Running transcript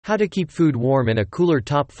How to keep food warm in a cooler.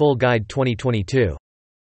 Top Full Guide 2022.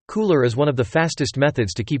 Cooler is one of the fastest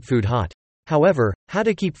methods to keep food hot. However, how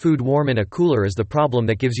to keep food warm in a cooler is the problem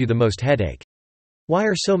that gives you the most headache. Why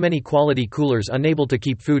are so many quality coolers unable to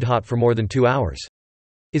keep food hot for more than 2 hours?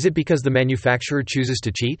 Is it because the manufacturer chooses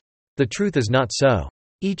to cheat? The truth is not so.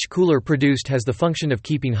 Each cooler produced has the function of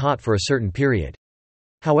keeping hot for a certain period.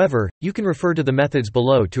 However, you can refer to the methods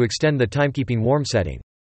below to extend the timekeeping warm setting.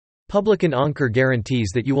 Public and Anker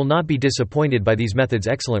guarantees that you will not be disappointed by these methods'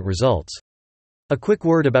 excellent results. A quick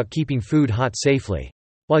word about keeping food hot safely.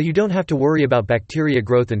 While you don't have to worry about bacteria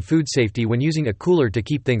growth and food safety when using a cooler to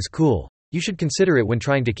keep things cool, you should consider it when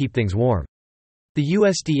trying to keep things warm. The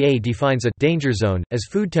USDA defines a danger zone as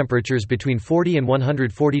food temperatures between 40 and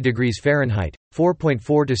 140 degrees Fahrenheit,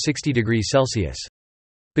 4.4 to 60 degrees Celsius.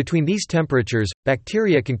 Between these temperatures,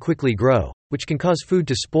 bacteria can quickly grow, which can cause food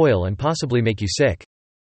to spoil and possibly make you sick.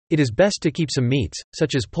 It is best to keep some meats,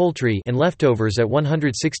 such as poultry and leftovers at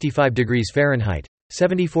 165 degrees Fahrenheit,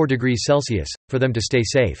 74 degrees Celsius, for them to stay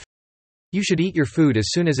safe. You should eat your food as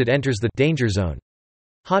soon as it enters the danger zone.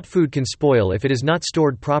 Hot food can spoil if it is not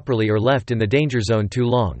stored properly or left in the danger zone too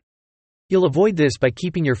long. You'll avoid this by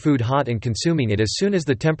keeping your food hot and consuming it as soon as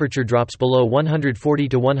the temperature drops below 140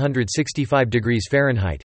 to 165 degrees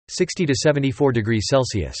Fahrenheit, 60 to 74 degrees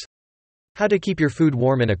Celsius. How to keep your food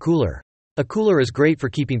warm in a cooler. A cooler is great for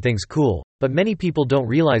keeping things cool, but many people don't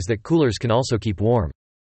realize that coolers can also keep warm.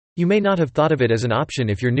 You may not have thought of it as an option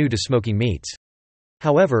if you're new to smoking meats.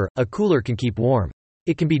 However, a cooler can keep warm.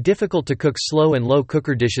 It can be difficult to cook slow and low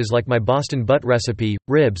cooker dishes like my Boston butt recipe,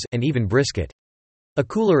 ribs, and even brisket. A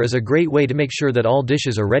cooler is a great way to make sure that all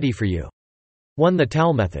dishes are ready for you. 1. The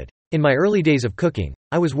towel method. In my early days of cooking,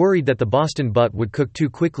 I was worried that the Boston butt would cook too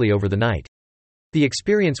quickly over the night. The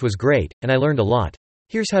experience was great, and I learned a lot.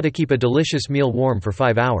 Here's how to keep a delicious meal warm for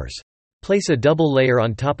 5 hours. Place a double layer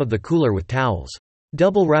on top of the cooler with towels.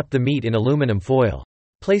 Double wrap the meat in aluminum foil.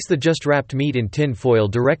 Place the just wrapped meat in tin foil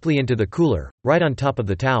directly into the cooler, right on top of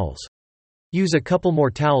the towels. Use a couple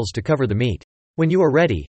more towels to cover the meat. When you are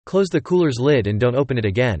ready, close the cooler's lid and don't open it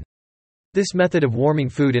again. This method of warming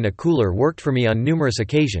food in a cooler worked for me on numerous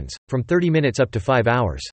occasions, from 30 minutes up to 5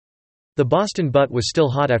 hours. The Boston butt was still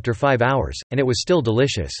hot after 5 hours, and it was still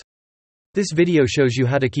delicious. This video shows you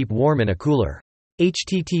how to keep warm in a cooler.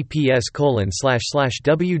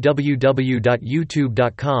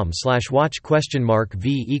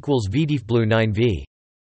 https://www.youtube.com/watch?v=vdfblue9v.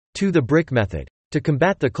 2. The brick method. To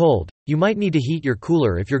combat the cold, you might need to heat your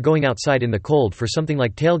cooler if you're going outside in the cold for something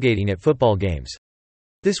like tailgating at football games.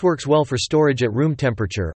 This works well for storage at room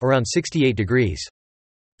temperature, around 68 degrees.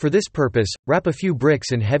 For this purpose, wrap a few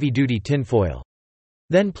bricks in heavy-duty tinfoil.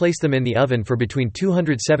 Then place them in the oven for between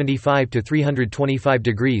 275 to 325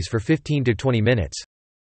 degrees for 15 to 20 minutes.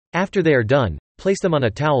 After they are done, place them on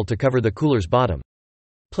a towel to cover the cooler's bottom.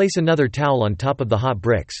 Place another towel on top of the hot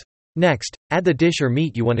bricks. Next, add the dish or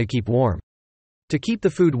meat you want to keep warm. To keep the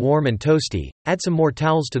food warm and toasty, add some more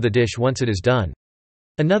towels to the dish once it is done.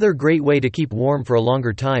 Another great way to keep warm for a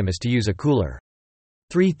longer time is to use a cooler.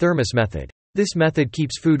 3. Thermos method. This method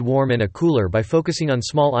keeps food warm in a cooler by focusing on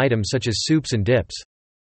small items such as soups and dips.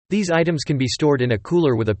 These items can be stored in a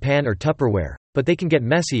cooler with a pan or Tupperware, but they can get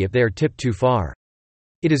messy if they are tipped too far.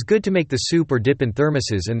 It is good to make the soup or dip in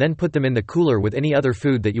thermoses and then put them in the cooler with any other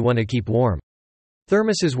food that you want to keep warm.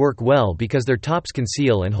 Thermoses work well because their tops can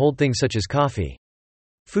seal and hold things such as coffee.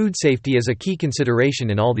 Food safety is a key consideration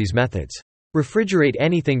in all these methods. Refrigerate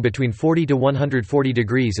anything between 40 to 140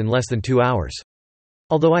 degrees in less than 2 hours.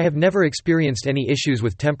 Although I have never experienced any issues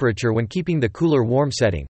with temperature when keeping the cooler warm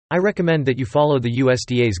setting, I recommend that you follow the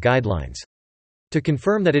USDA's guidelines. To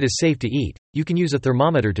confirm that it is safe to eat, you can use a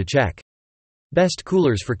thermometer to check. Best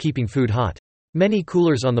coolers for keeping food hot. Many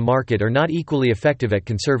coolers on the market are not equally effective at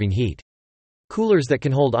conserving heat. Coolers that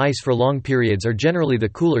can hold ice for long periods are generally the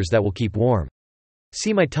coolers that will keep warm.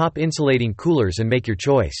 See my top insulating coolers and make your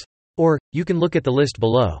choice. Or, you can look at the list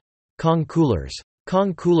below. Kong coolers.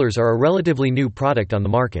 Kong coolers are a relatively new product on the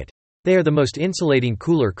market. They are the most insulating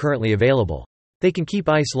cooler currently available. They can keep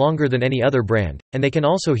ice longer than any other brand, and they can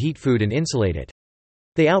also heat food and insulate it.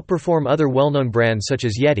 They outperform other well-known brands such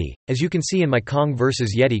as Yeti, as you can see in my Kong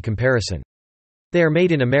vs Yeti comparison. They are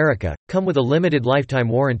made in America, come with a limited lifetime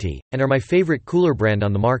warranty, and are my favorite cooler brand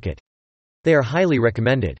on the market. They are highly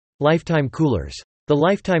recommended. Lifetime coolers. The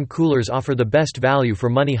Lifetime coolers offer the best value for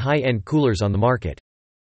money high-end coolers on the market.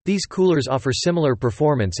 These coolers offer similar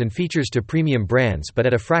performance and features to premium brands but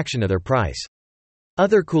at a fraction of their price.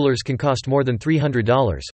 Other coolers can cost more than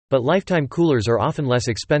 $300, but Lifetime coolers are often less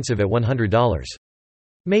expensive at $100.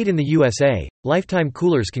 Made in the USA, Lifetime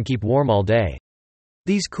coolers can keep warm all day.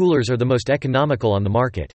 These coolers are the most economical on the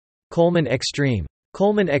market. Coleman Extreme.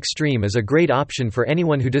 Coleman Extreme is a great option for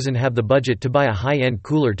anyone who doesn't have the budget to buy a high-end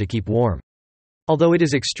cooler to keep warm. Although it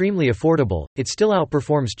is extremely affordable, it still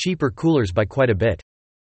outperforms cheaper coolers by quite a bit.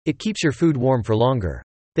 It keeps your food warm for longer.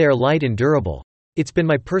 They are light and durable. It's been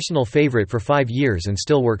my personal favorite for 5 years and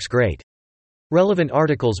still works great. Relevant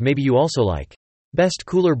articles maybe you also like. Best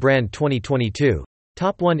Cooler Brand 2022.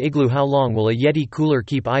 Top 1 Igloo. How long will a Yeti cooler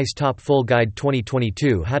keep ice? Top Full Guide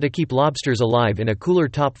 2022. How to keep lobsters alive in a cooler.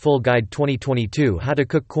 Top Full Guide 2022. How to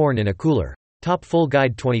cook corn in a cooler. Top Full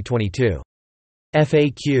Guide 2022.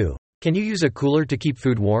 FAQ. Can you use a cooler to keep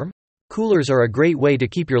food warm? Coolers are a great way to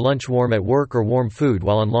keep your lunch warm at work or warm food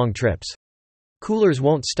while on long trips. Coolers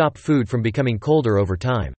won't stop food from becoming colder over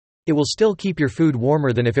time. It will still keep your food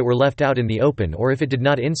warmer than if it were left out in the open or if it did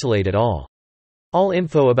not insulate at all. All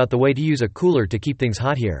info about the way to use a cooler to keep things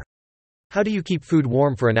hot here. How do you keep food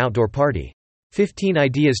warm for an outdoor party? 15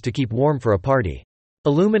 ideas to keep warm for a party.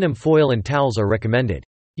 Aluminum foil and towels are recommended.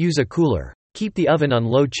 Use a cooler. Keep the oven on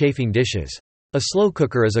low chafing dishes. A slow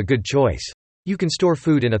cooker is a good choice. You can store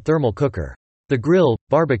food in a thermal cooker. The grill,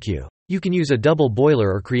 barbecue. You can use a double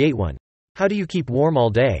boiler or create one. How do you keep warm all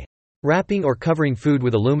day? Wrapping or covering food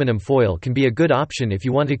with aluminum foil can be a good option if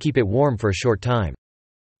you want to keep it warm for a short time.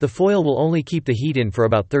 The foil will only keep the heat in for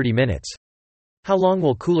about 30 minutes. How long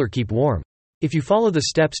will cooler keep warm? If you follow the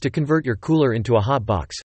steps to convert your cooler into a hot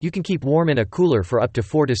box, you can keep warm in a cooler for up to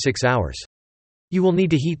 4 to 6 hours. You will need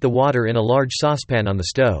to heat the water in a large saucepan on the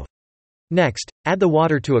stove. Next, add the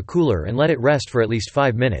water to a cooler and let it rest for at least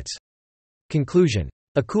 5 minutes. Conclusion.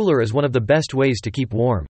 A cooler is one of the best ways to keep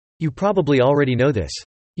warm. You probably already know this.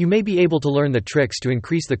 You may be able to learn the tricks to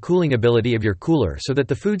increase the cooling ability of your cooler so that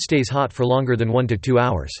the food stays hot for longer than 1 to 2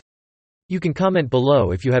 hours. You can comment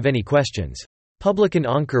below if you have any questions. Public and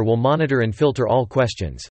Anchor will monitor and filter all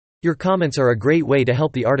questions. Your comments are a great way to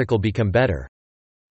help the article become better.